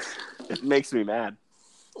his face. It makes me mad.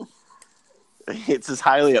 It's just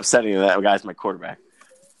highly upsetting that that guy's my quarterback.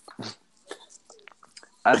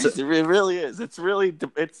 It really is.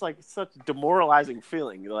 It's like such a demoralizing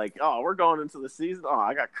feeling. You're like, oh, we're going into the season. Oh,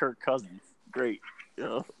 I got Kirk Cousins. Great. You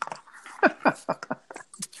know?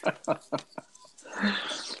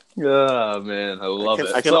 Oh man, I love it.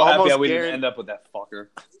 I can so happy almost we didn't end up with that fucker.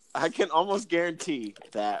 I can almost guarantee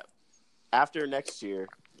that after next year,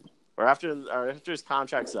 or after his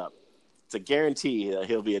contract's up, it's a guarantee that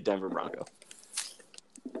he'll be a Denver Bronco.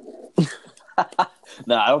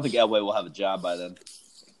 No, I don't think Elway will have a job by then.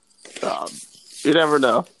 You never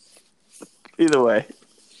know. Either way,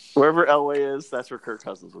 wherever Elway is, that's where Kirk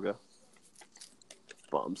Cousins will go.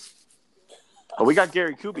 Bums. Oh, we got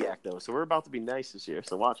Gary Kubiak, though, so we're about to be nice this year,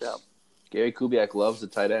 so watch out. Gary Kubiak loves the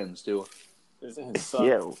tight ends, too. Isn't his son?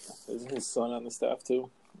 Yeah. Isn't his son on the staff too?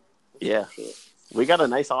 Yeah. We got a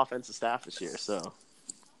nice offensive staff this year, so.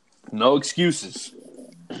 No excuses.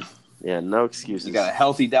 Yeah, no excuses. You got a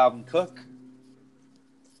healthy Dalvin Cook.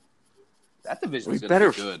 That division is going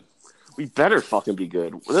to be good. We better fucking be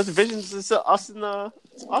good. Well, the division's is us and the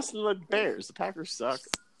Bears. The Packers suck.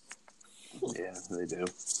 Yeah, they do.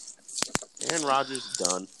 Aaron Rodgers is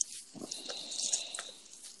done.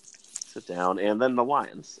 Sit down. And then the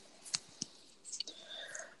Lions.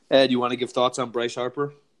 Ed, you want to give thoughts on Bryce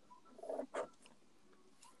Harper?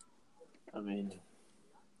 I mean,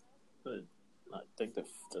 I think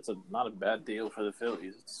that's not a bad deal for the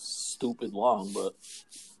Phillies. It's stupid long, but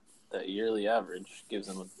that yearly average gives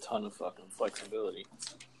them a ton of fucking flexibility.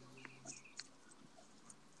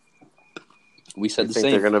 We said the think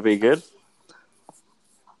same. they're going to be good?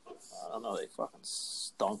 I don't know. They fucking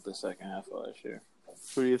stunk the second half of last year.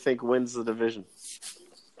 Who do you think wins the division?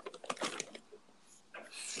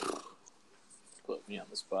 Put me on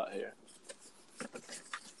the spot here.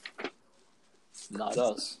 Not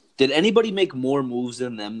us. Did anybody make more moves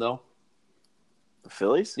than them, though? The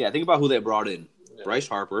Phillies? Yeah, think about who they brought in. Yeah. Bryce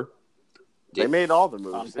Harper. They made all the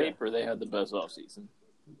On moves. paper, they had the best offseason.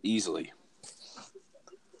 Easily.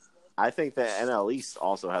 I think the NL East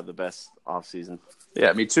also had the best offseason.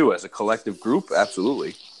 Yeah, me too. As a collective group,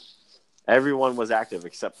 absolutely. Everyone was active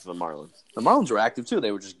except for the Marlins. The Marlins were active, too.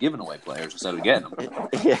 They were just giving away players instead of getting them.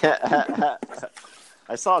 Yeah.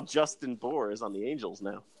 I saw Justin Bohr is on the Angels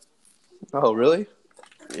now. Oh, really?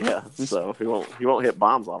 Yeah, so he won't hit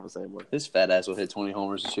bombs off us anymore. This fat ass will hit 20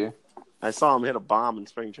 homers this year. I saw him hit a bomb in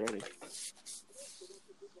spring training.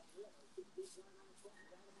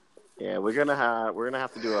 Yeah, we're gonna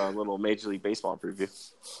have to do a little Major League Baseball preview.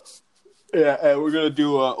 Yeah, and we're gonna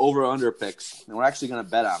do over/under picks, and we're actually gonna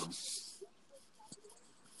bet on them.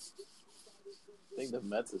 I think the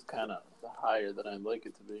Mets is kind of higher than I'd like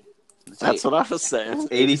it to be. That's what I was saying.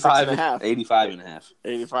 85 and a half. 85 and a half.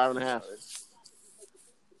 85 and a half.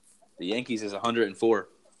 The Yankees is 104.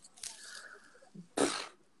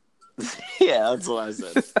 Yeah, that's what I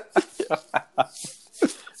said.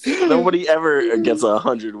 Nobody ever gets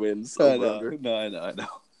 100 wins. I know.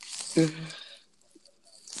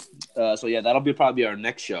 So yeah, that'll be probably our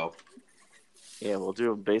next show. Yeah, we'll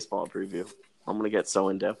do a baseball preview. I'm gonna get so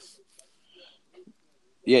in depth.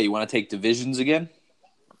 Yeah, you want to take divisions again?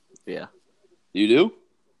 Yeah, You do?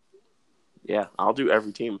 yeah, I'll do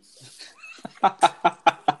every team.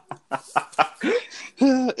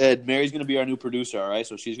 Ed, Mary's gonna be our new producer. All right,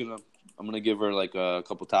 so I'm gonna give her like a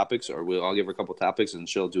couple topics, or I'll give her a couple topics, and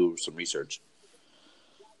she'll do some research.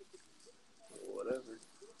 Whatever.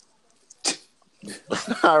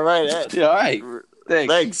 All right, Ed. Yeah, all right.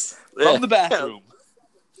 Thanks. Thanks. From the bathroom.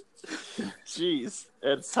 Jeez,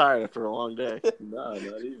 it's tired after a long day. Nah,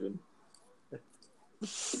 not even.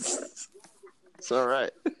 It's all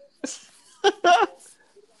right.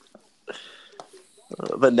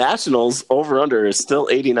 The Nationals over-under is still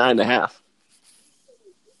 89.5.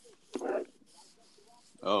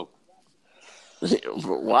 Oh.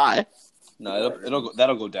 Why? No,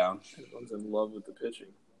 that'll go down. Everyone's in love with the pitching.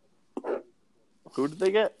 Who did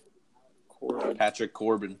they get? Corbin. Patrick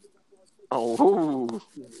Corbin. Oh,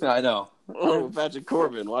 I know. Patrick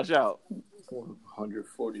Corbin. Watch out.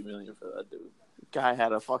 $140 million for that dude. Guy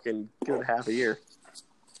had a fucking good half a year.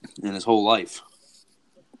 In his whole life.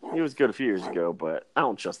 He was good a few years ago, but I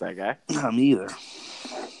don't trust that guy. Not me either.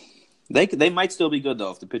 They might still be good, though,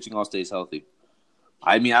 if the pitching all stays healthy.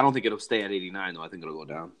 I mean, I don't think it'll stay at 89, though. I think it'll go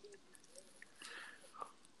down.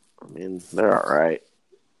 I mean, they're all right.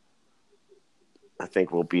 I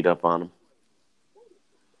think we'll beat up on them.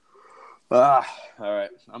 All right.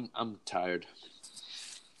 I'm tired.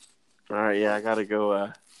 All right, yeah, I gotta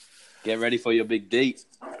go. Get ready for your big date.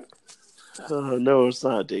 No, it's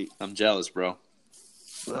not a date. I'm jealous, bro.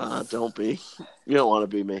 Don't be. You don't want to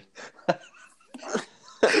be me.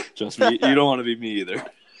 Trust me, you don't want to be me either.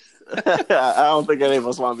 I don't think any of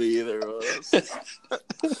us want to be either of us.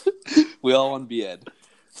 We all want to be Ed.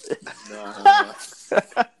 Nah.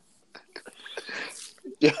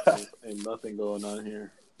 Ain't nothing going on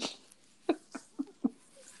here.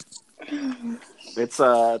 It's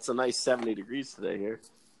a nice 70 degrees today here.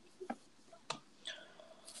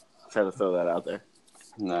 Just had to throw that out there.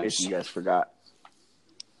 In case Nice. you guys forgot.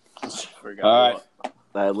 Forgot All right. what.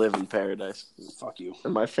 I live in paradise. Fuck you.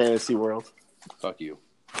 In my fantasy world. Fuck you.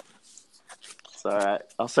 It's all right.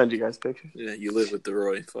 I'll send you guys pictures. Yeah, you live with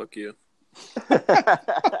DeRoy. Fuck you.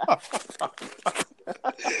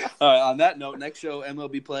 All right, on that note, next show,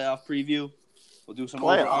 MLB playoff preview. We'll do some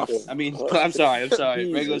Playoffs? I mean, I'm sorry. Jesus.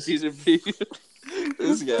 Regular season preview.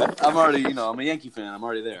 This guy. I'm already, I'm a Yankee fan. I'm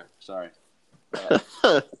already there. Sorry.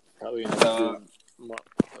 Probably gonna do.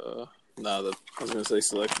 I was gonna say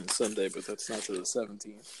Selection Sunday, but that's not to the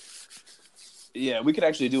 17th. Yeah, we could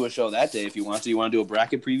actually do a show that day if you want to. You want to do a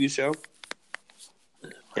bracket preview show?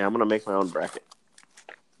 Yeah, I'm going to make my own bracket.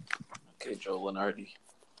 Okay, Joe Lenardi.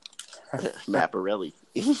 Matt Borelli.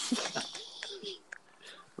 The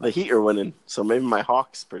Heat are winning, so maybe my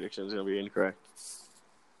Hawks prediction is going to be incorrect.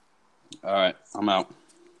 All right, I'm out.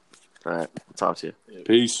 All right, I'll talk to you.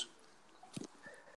 Peace.